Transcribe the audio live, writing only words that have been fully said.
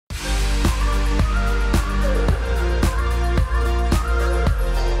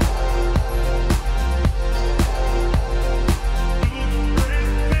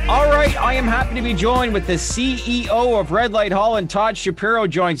am happy to be joined with the CEO of Red Light Holland, Todd Shapiro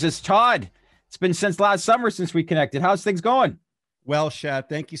joins us. Todd, it's been since last summer since we connected. How's things going? Well, Shad,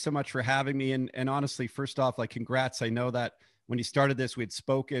 thank you so much for having me. And honestly, first off, like, congrats. I know that when you started this, we had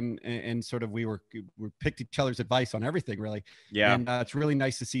spoken and sort of we picked each other's advice on everything, really. Yeah. And it's really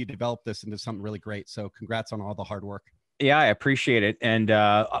nice to see you develop this into something really great. So congrats on all the hard work. Yeah, I appreciate it. And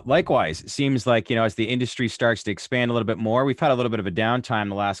likewise, it seems like, as the industry starts to expand a little bit more, we've had a little bit of a downtime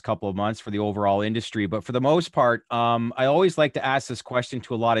the last couple of months for the overall industry. But for the most part, I always like to ask this question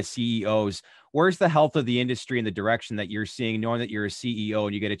to a lot of CEOs. Where's the health of the industry and the direction that you're seeing, knowing that you're a CEO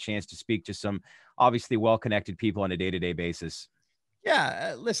and you get a chance to speak to some obviously well-connected people on a day-to-day basis?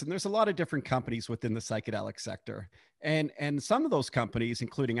 Yeah, listen, there's a lot of different companies within the psychedelic sector. And some of those companies,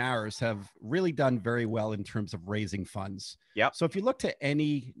 including ours, have really done very well in terms of raising funds. Yep. So if you look to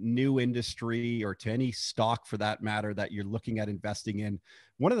any new industry or to any stock for that matter that you're looking at investing in,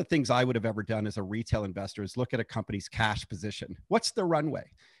 one of the things I would have ever done as a retail investor is look at a company's cash position. What's the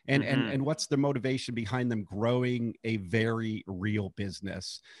runway? And what's the motivation behind them growing a very real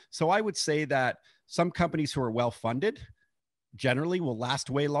business? So I would say that some companies who are well funded generally will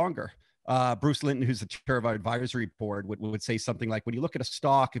last way longer. Bruce Linton, who's the chair of our advisory board, would say something like, when you look at a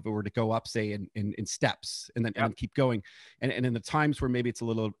stock, if it were to go up, say in steps and then and keep going, and in the times where maybe it's a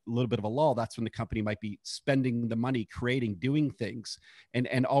little bit of a lull, that's when the company might be spending the money, creating, doing things,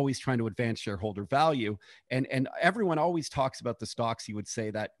 and always trying to advance shareholder value. And everyone always talks about the stocks, he would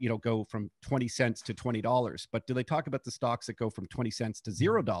say, that go from 20 cents to $20, but do they talk about the stocks that go from 20 cents to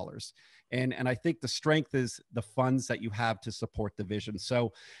 $0? And I think the strength is the funds that you have to support the vision.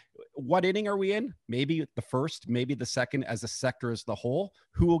 So what inning are we in? Maybe the first, maybe the second, as a sector as the whole.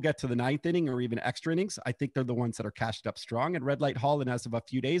 Who will get to the ninth inning or even extra innings? I think they're the ones that are cashed up strong. And Red Light Holland, as of a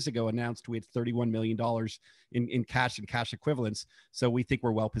few days ago, announced we had $31 million in cash and cash equivalents. So we think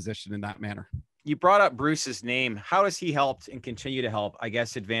we're well positioned in that manner. You brought up Bruce's name. How has he helped and continue to help, I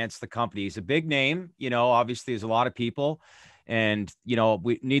guess, advance the company? He's a big name. Obviously there's a lot of people. And,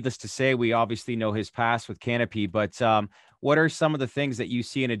 needless to say, we obviously know his past with Canopy, but what are some of the things that you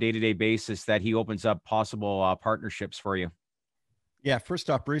see on a day-to-day basis that he opens up possible partnerships for you? Yeah,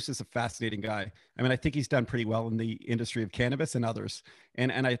 first off, Bruce is a fascinating guy. I mean, I think he's done pretty well in the industry of cannabis and others.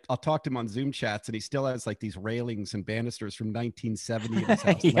 And I'll talk to him on Zoom chats, and he still has like these railings and banisters from 1970 in his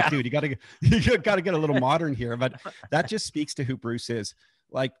house. Yeah. Like, dude, you gotta get a little modern here. But that just speaks to who Bruce is.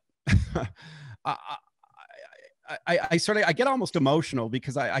 Like, I get almost emotional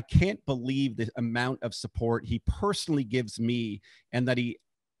because I can't believe the amount of support he personally gives me, and that he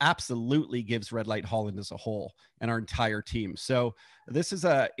absolutely gives Red Light Holland as a whole and our entire team. So this is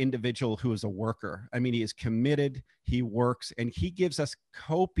an individual who is a worker. I mean, he is committed, he works, and he gives us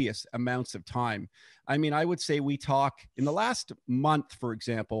copious amounts of time. I mean, I would say we talk in the last month, for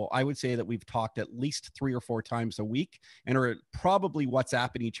example, I would say that we've talked at least 3 or 4 times a week and are probably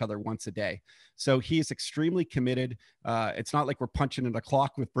WhatsApping each other once a day. So he is extremely committed. It's not like we're punching in a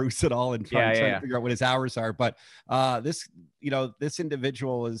clock with Bruce at all and trying to figure out what his hours are. But this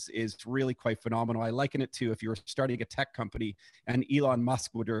individual is really quite phenomenal. I liken it to if you were starting a tech company and Elon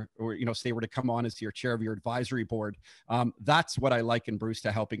Musk would, say, were to come on as your chair of your advisory board. That's what I liken Bruce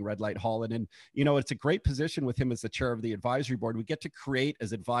to helping Red Light Holland. And, it's a great position with him as the chair of the advisory board. We get to create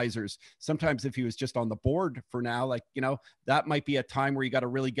as advisors. Sometimes if he was just on the board for now, that might be a time where you got to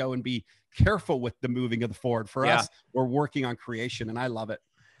really go and be careful with the moving of the forward. For us, we're working on creation, and I love it.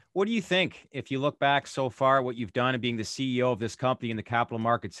 What do you think, if you look back so far, what you've done and being the CEO of this company in the capital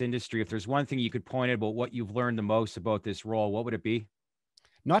markets industry, if there's one thing you could point at about what you've learned the most about this role, what would it be?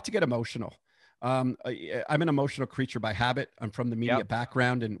 Not to get emotional. I'm an emotional creature by habit. I'm from the media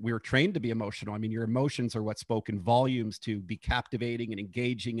background, and we were trained to be emotional. I mean, your emotions are what spoke in volumes to be captivating and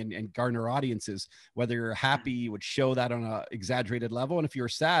engaging and garner audiences. Whether you're happy, you would show that on an exaggerated level. And if you're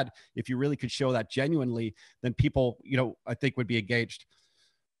sad, if you really could show that genuinely, then people, I think would be engaged.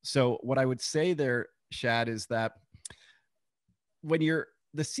 So what I would say there, Shad, is that when you're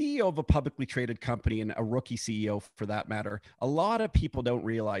the CEO of a publicly traded company, and a rookie CEO for that matter, a lot of people don't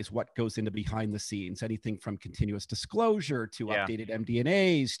realize what goes into behind the scenes, anything from continuous disclosure to updated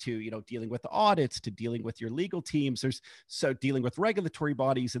MD&As to, dealing with audits, to dealing with your legal teams. So dealing with regulatory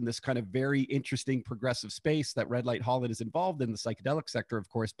bodies in this kind of very interesting progressive space that Red Light Holland is involved in, the psychedelic sector, of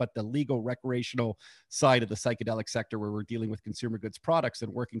course, but the legal recreational side of the psychedelic sector, where we're dealing with consumer goods products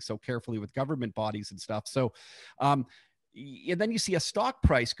and working so carefully with government bodies and stuff. So, and then you see a stock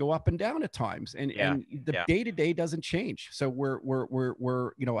price go up and down at times, and Yeah. the Yeah. day to day doesn't change. So we're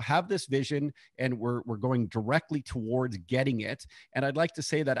have this vision, and we're going directly towards getting it. And I'd like to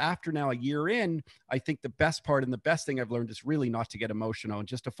say that after now a year in, I think the best part and the best thing I've learned is really not to get emotional and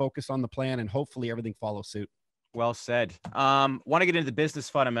just to focus on the plan, and hopefully everything follows suit. Well said. Want to get into the business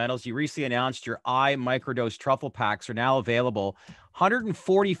fundamentals. You recently announced your iMicrodose truffle packs are now available.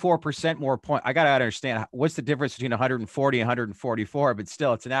 144% more point. I got to understand what's the difference between 140 and 144, but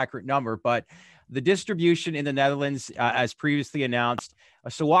still it's an accurate number. But the distribution in the Netherlands, as previously announced.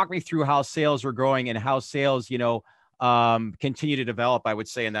 So walk me through how sales are growing and how sales, continue to develop, I would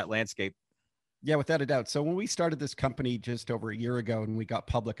say, in that landscape. Yeah, without a doubt. So when we started this company just over a year ago, and we got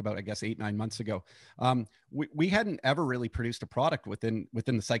public about, I guess, 8-9 months ago, we hadn't ever really produced a product within the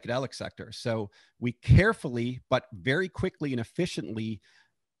psychedelic sector. So we carefully but very quickly and efficiently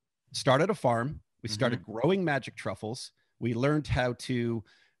started a farm. We started growing magic truffles. We learned how to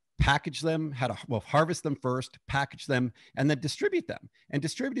package them, how to harvest them first, package them, and then distribute them. And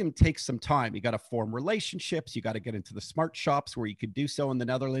distributing takes some time. You got to form relationships. You got to get into the smart shops where you could do so in the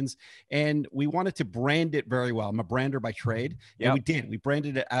Netherlands. And we wanted to brand it very well. I'm a brander by trade. And we did. We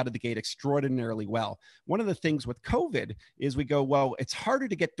branded it out of the gate extraordinarily well. One of the things with COVID is we go, well, it's harder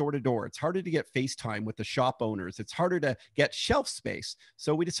to get door to door. It's harder to get FaceTime with the shop owners. It's harder to get shelf space.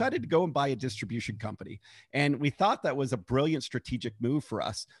 So we decided to go and buy a distribution company. And we thought that was a brilliant strategic move for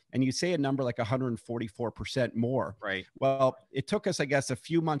us. And you say a number like 144% more. Right. Well, it took us, I guess, a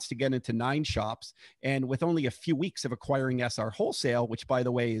few months to get into 9 shops. And with only a few weeks of acquiring SR Wholesale, which, by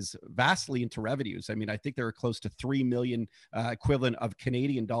the way, is vastly into revenues. I mean, I think they were close to 3 million equivalent of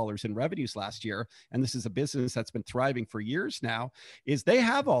Canadian dollars in revenues last year. And this is a business that's been thriving for years now, is they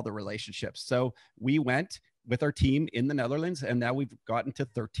have all the relationships. So we went with our team in the Netherlands, and now we've gotten to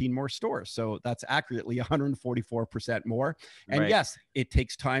 13 more stores. So that's accurately 144% more. And yes, it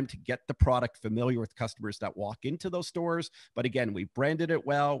takes time to get the product familiar with customers that walk into those stores. But again, we branded it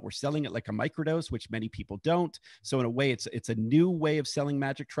well. We're selling it like a microdose, which many people don't. So in a way, it's a new way of selling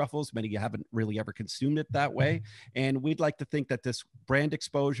magic truffles. Many haven't really ever consumed it that way. And we'd like to think that this brand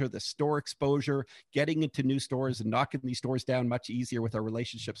exposure, the store exposure, getting into new stores and knocking these stores down much easier with our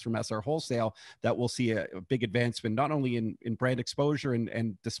relationships from SR Wholesale, that we'll see a big advancement, not only in brand exposure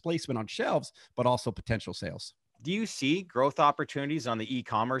and displacement on shelves, but also potential sales. Do you see growth opportunities on the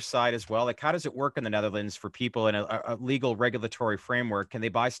e-commerce side as well? Like, how does it work in the Netherlands for people in a legal regulatory framework? Can they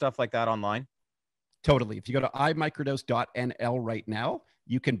buy stuff like that online? Totally. If you go to imicrodose.nl right now,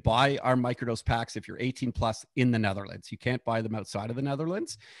 you can buy our microdose packs if you're 18 plus in the Netherlands. You can't buy them outside of the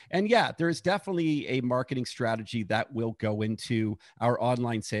Netherlands. And yeah, there is definitely a marketing strategy that will go into our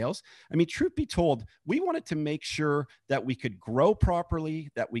online sales. I mean, truth be told, we wanted to make sure that we could grow properly,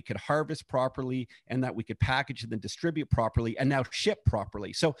 that we could harvest properly, and that we could package and then distribute properly, and now ship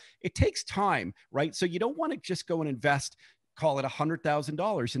properly. So it takes time, right? So you don't want to just go and invest, call it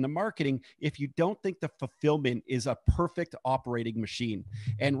 $100,000 in the marketing if you don't think the fulfillment is a perfect operating machine.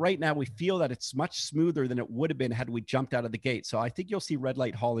 And right now we feel that it's much smoother than it would have been had we jumped out of the gate. So I think you'll see Red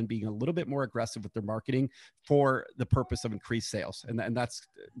Light Holland being a little bit more aggressive with their marketing for the purpose of increased sales. And that's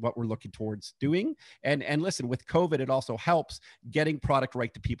what we're looking towards doing. And listen, with COVID, it also helps getting product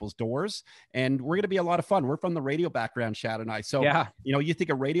right to people's doors. And we're going to be a lot of fun. We're from the radio background, Shad and I. So, you think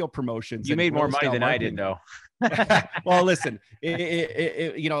of radio promotions. You made more money than I did, though. Well, listen,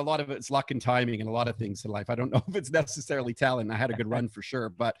 a lot of it's luck and timing and a lot of things in life. I don't know if it's necessarily talent. I had a good run for sure,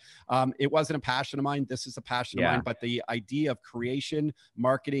 but it wasn't a passion of mine. This is a passion of mine. But the idea of creation,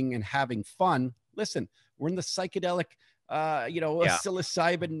 marketing, and having fun. Listen, we're in the psychedelic,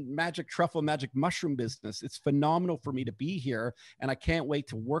 psilocybin, magic truffle, magic mushroom business. It's phenomenal for me to be here. And I can't wait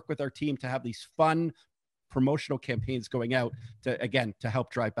to work with our team to have these fun promotional campaigns going out to help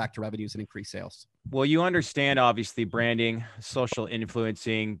drive back to revenues and increase sales. Well, you understand, obviously, branding, social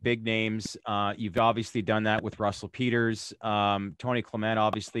influencing, big names. You've obviously done that with Russell Peters, Tony Clement,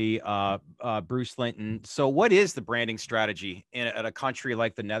 obviously, Bruce Linton. So what is the branding strategy at a country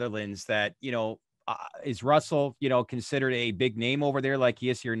like the Netherlands that, is Russell, considered a big name over there like he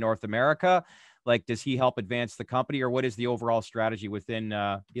is here in North America? Like, does he help advance the company, or what is the overall strategy within,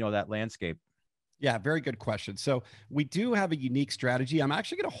 that landscape? Yeah, very good question. So we do have a unique strategy. I'm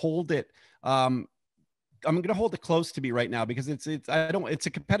actually going to hold it I'm going to hold it close to me right now because it's a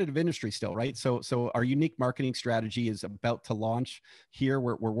competitive industry still, right? So our unique marketing strategy is about to launch here.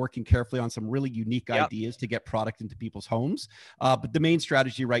 We're working carefully on some really unique Yep. ideas to get product into people's homes. But the main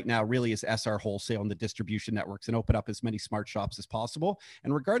strategy right now really is SR Wholesale and the distribution networks and open up as many smart shops as possible.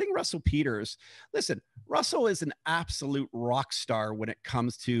 And regarding Russell Peters, listen, Russell is an absolute rock star when it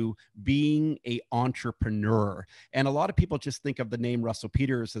comes to being a entrepreneur. And a lot of people just think of the name Russell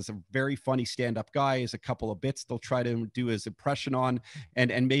Peters as a very funny stand-up guy, as a couple of bits they'll try to do his impression on,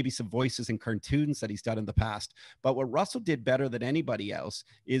 and maybe some voices and cartoons that he's done in the past. But what Russell did better than anybody else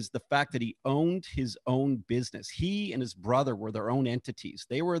is the fact that he owned his own business. He and his brother were their own entities.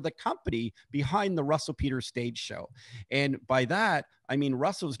 They were the company behind the Russell Peters stage show. And by that, I mean,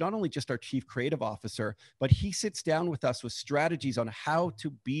 Russell is not only just our chief creative officer, but he sits down with us with strategies on how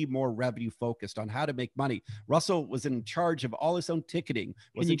to be more revenue focused, on how to make money. Russell was in charge of all his own ticketing,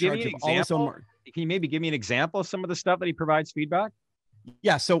 was in charge of all his own. Can you maybe give me an example of some of the stuff that he provides feedback?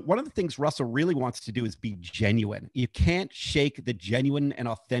 Yeah. So one of the things Russell really wants to do is be genuine. You can't shake the genuine and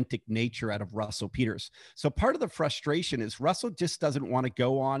authentic nature out of Russell Peters. So part of the frustration is Russell just doesn't want to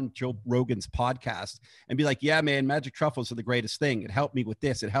go on Joe Rogan's podcast and be like, yeah, man, magic truffles are the greatest thing. It helped me with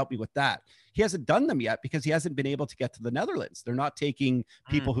this. It helped me with that. He hasn't done them yet because he hasn't been able to get to the Netherlands. They're not taking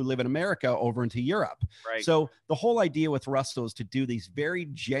people who live in America over into Europe. Right. So the whole idea with Russell is to do these very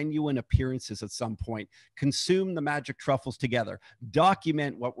genuine appearances at some point, consume the magic truffles together,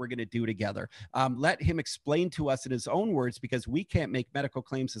 document what we're going to do together. Let him explain to us in his own words, because we can't make medical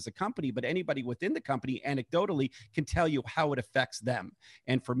claims as a company, but anybody within the company anecdotally can tell you how it affects them.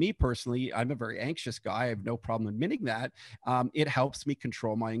 And for me personally, I'm a very anxious guy. I have no problem admitting that. It helps me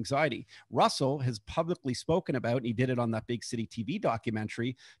control my anxiety. Russell has publicly spoken about, and he did it on that Big City TV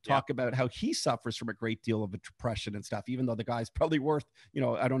documentary, talk about how he suffers from a great deal of depression and stuff, even though the guy's probably worth,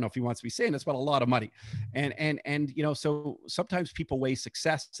 I don't know if he wants to be saying this, but a lot of money. And so sometimes people weigh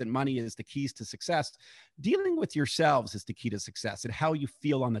success and money is the keys to success. Dealing with yourselves is the key to success and how you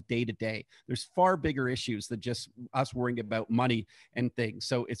feel on the day to day. There's far bigger issues than just us worrying about money and things.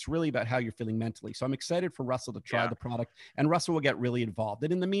 So it's really about how you're feeling mentally. So I'm excited for Russell to try the product, and Russell will get really involved.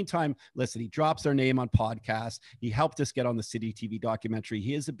 And in the meantime, listen, he drops our name on podcasts. He helped us get on the City TV documentary.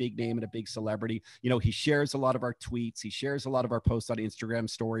 He is a big name and a big celebrity. He shares a lot of our tweets. He shares a lot of our posts on Instagram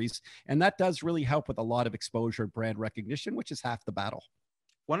stories. And that does really help with a lot of exposure and brand recognition, which is half the battle.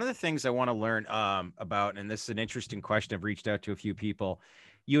 One of the things I want to learn about, and this is an interesting question, I've reached out to a few people.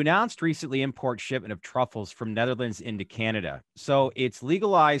 You announced recently import shipment of truffles from Netherlands into Canada. So it's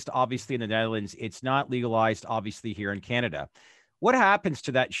legalized, obviously, in the Netherlands. It's not legalized, obviously, here in Canada. What happens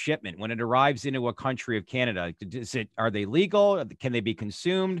to that shipment when it arrives into a country of Canada? Are they legal? Can they be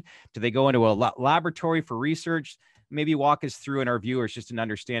consumed? Do they go into a laboratory for research? Maybe walk us through, and our viewers, just an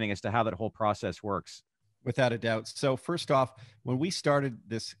understanding as to how that whole process works. Without a doubt. So first off, when we started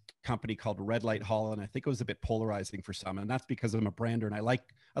this company called Red Light Holland, I think it was a bit polarizing for some, and that's because I'm a brander and I like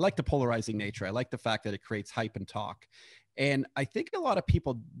the polarizing nature. I like the fact that it creates hype and talk. And I think a lot of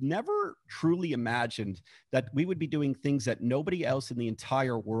people never truly imagined that we would be doing things that nobody else in the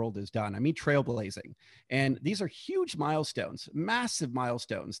entire world has done. I mean, trailblazing. And these are huge milestones, massive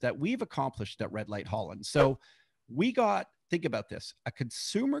milestones that we've accomplished at Red Light Holland. So we got, think about this, a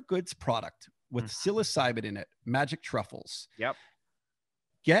consumer goods product with psilocybin in it, magic truffles. Yep.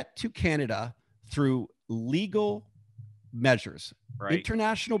 Get to Canada through legal measures,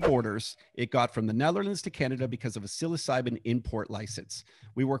 international borders. It got from the Netherlands to Canada because of a psilocybin import license.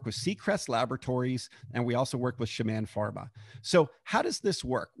 We work with Seacrest Laboratories, and we also work with Shaman Pharma. So how does this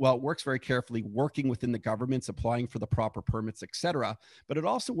work? Well, it works very carefully, working within the governments, applying for the proper permits, etc. But it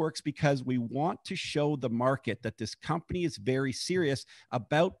also works because we want to show the market that this company is very serious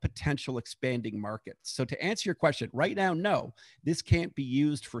about potential expanding markets. So to answer your question, right now, no, this can't be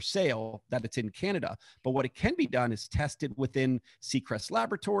used for sale, that it's in Canada. But what it can be done is tested within Seacrest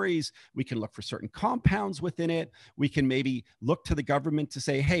Laboratories. We can look for certain compounds within it. We can maybe look to the government to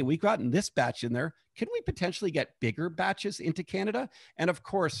say, hey, we've gotten this batch in there. Can we potentially get bigger batches into Canada? And of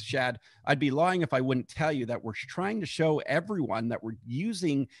course, Shad, I'd be lying if I wouldn't tell you that we're trying to show everyone that we're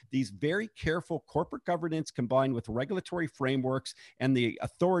using these very careful corporate governance combined with regulatory frameworks and the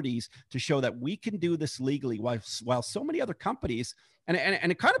authorities to show that we can do this legally, while so many other companies, and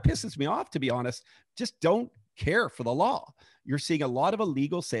it kind of pisses me off, to be honest, just don't care for the law. You're seeing a lot of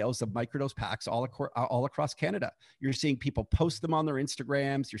illegal sales of microdose packs all across Canada. You're seeing people post them on their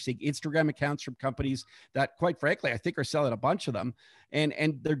Instagrams. You're seeing Instagram accounts from companies that, quite frankly, I think are selling a bunch of them,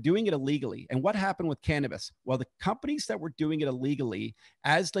 and they're doing it illegally. And what happened with cannabis? Well, the companies that were doing it illegally,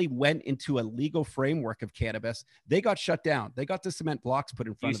 as they went into a legal framework of cannabis, they got shut down. They got the cement blocks put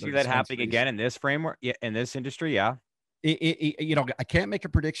in front of their dispensaries. You see that happening again in this framework, in this industry? Yeah. I can't make a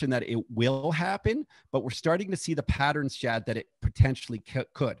prediction that it will happen, but we're starting to see the patterns, Chad, that it potentially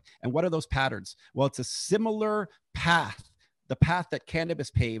could. And what are those patterns? Well, it's a similar path, the path that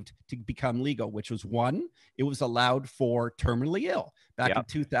cannabis paved to become legal, which was one, it was allowed for terminally ill. Back in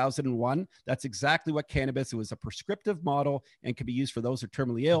 2001, that's exactly what cannabis, it was a prescriptive model and could be used for those who are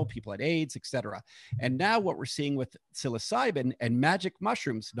terminally ill, people had AIDS, etc. And now what we're seeing with psilocybin and magic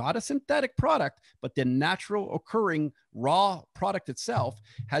mushrooms, not a synthetic product, but the natural occurring raw product itself,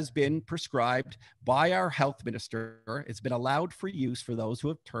 has been prescribed by our health minister. It's been allowed for use for those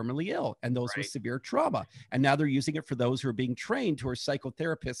who are terminally ill and those with severe trauma. And now they're using it for those who are being trained, who are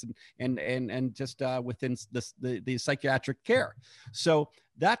psychotherapists and just within the psychiatric care. So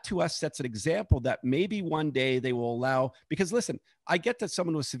that to us sets an example that maybe one day they will allow, because listen, I get that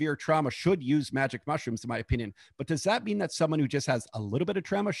someone with severe trauma should use magic mushrooms, in my opinion, but does that mean that someone who just has a little bit of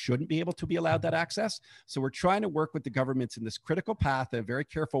trauma shouldn't be able to be allowed that access? So we're trying to work with the governments in this critical path in a very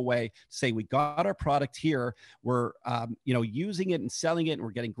careful way to say, we got our product here, we're using it and selling it, and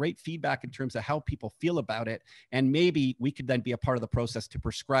we're getting great feedback in terms of how people feel about it. And maybe we could then be a part of the process to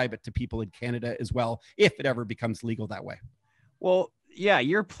prescribe it to people in Canada as well, if it ever becomes legal that way. Well, yeah,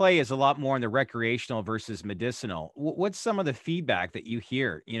 your play is a lot more in the recreational versus medicinal. What's some of the feedback that you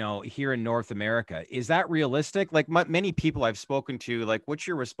hear, here in North America? Is that realistic? Like many people I've spoken to, like, what's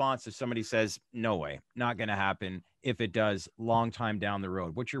your response if somebody says, no way, not going to happen? If it does, long time down the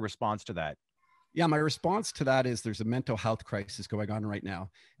road, what's your response to that? Yeah, my response to that is there's a mental health crisis going on right now.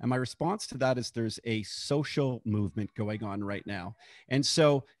 And my response to that is there's a social movement going on right now. And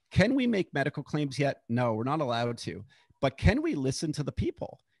so can we make medical claims yet? No, we're not allowed to. But can we listen to the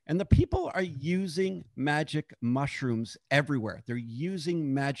people? And the people are using magic mushrooms everywhere. They're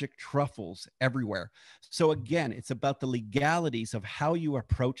using magic truffles everywhere. So again, it's about the legalities of how you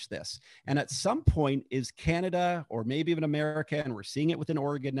approach this. And at some point, is Canada or maybe even America, and we're seeing it within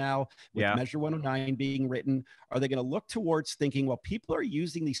Oregon now with Measure 109 being written, are they going to look towards thinking, well, people are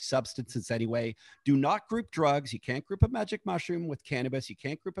using these substances anyway. Do not group drugs. You can't group a magic mushroom with cannabis. You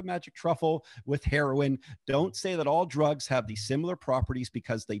can't group a magic truffle with heroin. Don't say that all drugs have these similar properties,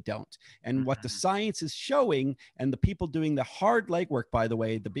 because they don't. And what the science is showing, and the people doing the hard legwork, by the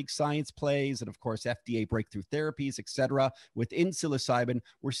way, the big science plays, and of course, FDA breakthrough therapies, etc., within psilocybin,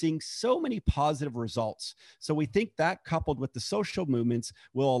 we're seeing so many positive results. So we think that coupled with the social movements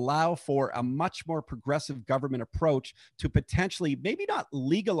will allow for a much more progressive government approach to potentially maybe not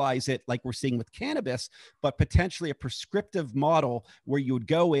legalize it like we're seeing with cannabis, but potentially a prescriptive model where you would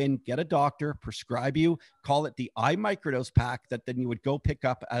go in, get a doctor, prescribe you, call it the iMicrodose pack that then you would go pick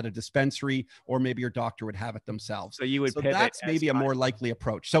up at a dispensary, or maybe your doctor would have it themselves. So you would pivot. That's maybe a more likely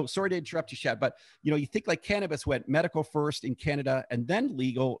approach. So sorry to interrupt you, Shad, but you think like cannabis went medical first in Canada and then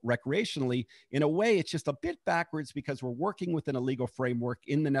legal recreationally. In a way, it's just a bit backwards because we're working within a legal framework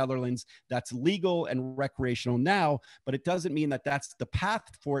in the Netherlands that's legal and recreational now, but it doesn't mean that that's the path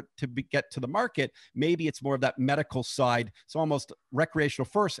for it to get to the market. Maybe it's more of that medical side. So almost recreational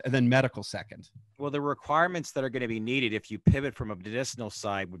first and then medical second. Well, the requirements that are going to be needed if you pivot from a medicinal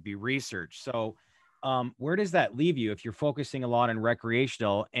side would be research. So where does that leave you if you're focusing a lot on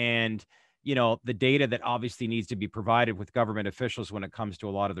recreational and, the data that obviously needs to be provided with government officials when it comes to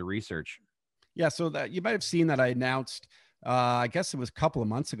a lot of the research? Yeah, so that you might have seen that I announced, I guess it was a couple of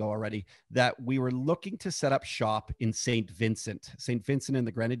months ago already, that we were looking to set up shop in St. Vincent and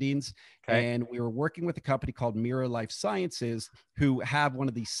the Grenadines. Okay. And we were working with a company called Mira Life Sciences, who have one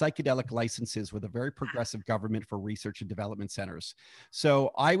of these psychedelic licenses with a very progressive government for research and development centers.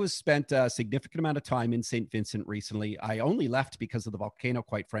 So I spent a significant amount of time in St. Vincent recently. I only left because of the volcano,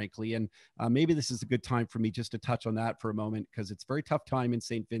 quite frankly. And maybe this is a good time for me just to touch on that for a moment, because it's a very tough time in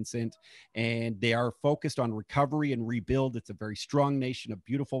St. Vincent, and they are focused on recovery and rebuild. It's a very strong nation of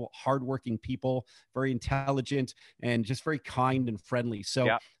beautiful, hardworking people, very intelligent, and just very kind and friendly. So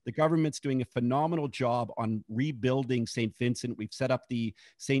the government's doing a phenomenal job on rebuilding St. Vincent. We've set up the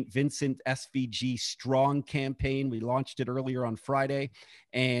St. Vincent SVG Strong campaign. We launched it earlier on Friday.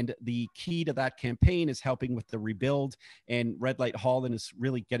 And the key to that campaign is helping with the rebuild. And Red Light Holland is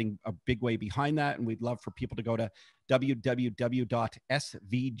really getting a big way behind that. And we'd love for people to go to www.svg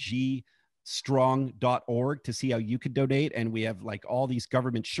strong.org to see how you could donate. And we have like all these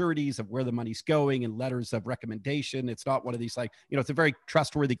government sureties of where the money's going and letters of recommendation. It's not one of these like, you know, it's a very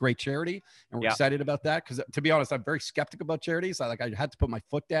trustworthy, great charity. And we're excited about that. Because to be honest, I'm very skeptical about charities. I had to put my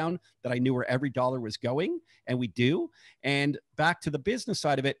foot down that I knew where every dollar was going, and we do. And back to the business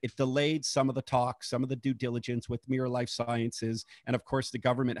side of it, it delayed some of the talks, some of the due diligence with Mirror Life Sciences. And of course, the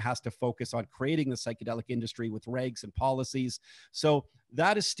government has to focus on creating the psychedelic industry with regs and policies. So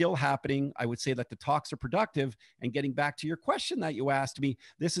that is still happening. I would say that the talks are productive. And getting back to your question that you asked me,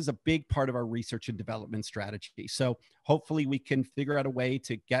 this is a big part of our research and development strategy. So hopefully we can figure out a way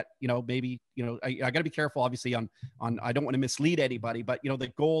to get, you know, maybe, you know, I got to be careful, obviously, on I don't want to mislead anybody, but, you know, the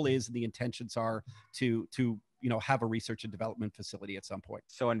goal is and the intentions are to you know, have a research and development facility at some point.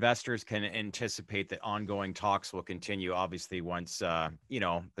 So investors can anticipate that ongoing talks will continue, obviously, once, you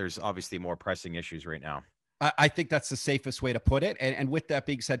know, there's obviously more pressing issues right now. I think that's the safest way to put it. And with that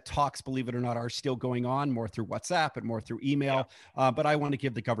being said, talks, believe it or not, are still going on, more through WhatsApp and more through email. Yeah. But I want to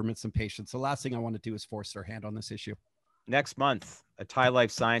give the government some patience. The last thing I want to do is force their hand on this issue. Next month, Thai Life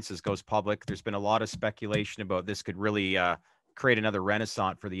Sciences goes public. There's been a lot of speculation about this could really create another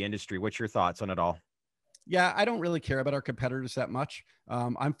renaissance for the industry. What's your thoughts on it all? Yeah, I don't really care about our competitors that much.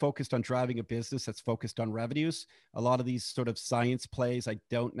 I'm focused on driving a business that's focused on revenues. A lot of these sort of science plays, I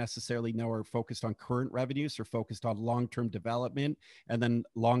don't necessarily know are focused on current revenues or focused on long-term development and then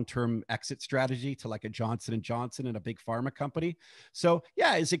long-term exit strategy to like a Johnson & Johnson and a big pharma company. So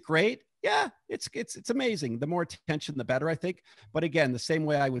yeah, is it great? Yeah, it's amazing. The more attention, the better, I think. But again, the same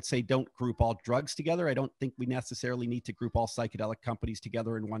way I would say don't group all drugs together. I don't think we necessarily need to group all psychedelic companies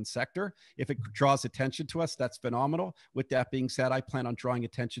together in one sector. If it draws attention to us, that's phenomenal. With that being said, I plan on drawing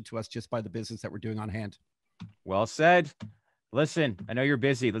attention to us just by the business that we're doing on hand. Well said. Listen, I know you're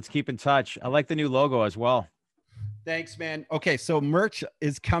busy. Let's keep in touch. I like the new logo as well. Thanks, man. Okay, so merch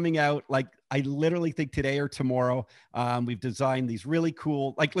is coming out like I literally think today or tomorrow. We've designed these really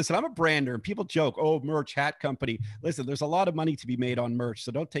cool, like, listen, I'm a brander and people joke, oh, merch, hat company. Listen, there's a lot of money to be made on merch.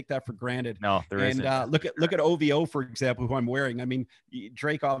 So don't take that for granted. No, there isn't. And look at OVO, for example, who I'm wearing. I mean,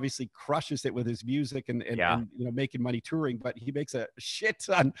 Drake obviously crushes it with his music and you know, making money touring, but he makes a shit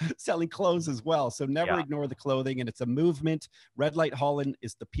ton selling clothes as well. So never ignore the clothing, and it's a movement. Red Light Holland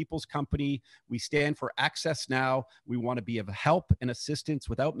is the people's company. We stand for access now. We want to be of help and assistance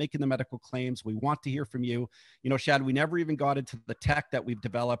without making the medical claim. We want to hear from you. You know, Shad, we never even got into the tech that we've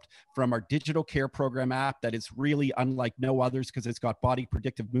developed from our digital care program app that is really unlike no others because it's got body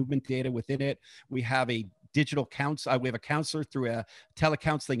predictive movement data within it. We have a digital counselor. We have a counselor through a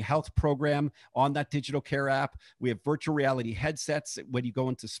telecounseling health program on that digital care app. We have virtual reality headsets when you go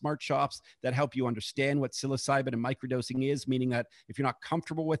into smart shops that help you understand what psilocybin and microdosing is, meaning that if you're not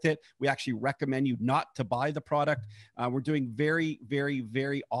comfortable with it, we actually recommend you not to buy the product. We're doing very, very,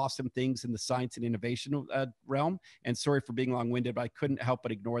 very awesome things in the science and innovation realm. And sorry for being long-winded, but I couldn't help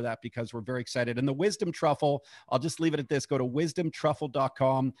but ignore that because we're very excited. And the Wisdom Truffle, I'll just leave it at this. Go to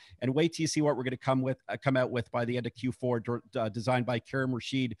wisdomtruffle.com and wait till you see what we're going to come out with by the end of Q4, designed by Karim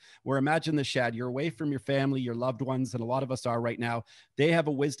Rashid, where imagine the Shad, you're away from your family, your loved ones, and a lot of us are right now. They have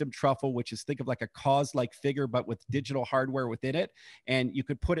a wisdom truffle, which is, think of like a cause-like figure, but with digital hardware within it. And you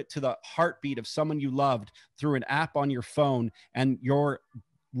could put it to the heartbeat of someone you loved through an app on your phone, and your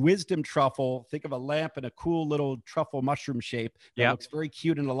wisdom truffle, think of a lamp and a cool little truffle mushroom shape that looks very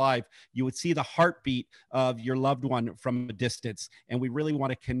cute and alive. You would see the heartbeat of your loved one from a distance. And we really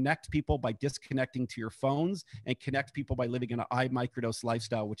want to connect people by disconnecting to your phones and connect people by living in an iMicrodose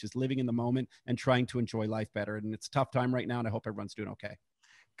lifestyle, which is living in the moment and trying to enjoy life better. And it's a tough time right now, and I hope everyone's doing okay.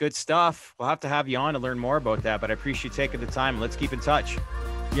 Good stuff. We'll have to have you on to learn more about that, but I appreciate you taking the time. Let's keep in touch.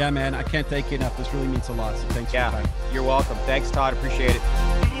 Yeah, man, I can't thank you enough. This really means a lot. So thanks for your time. You're welcome. Thanks, Todd. Appreciate it.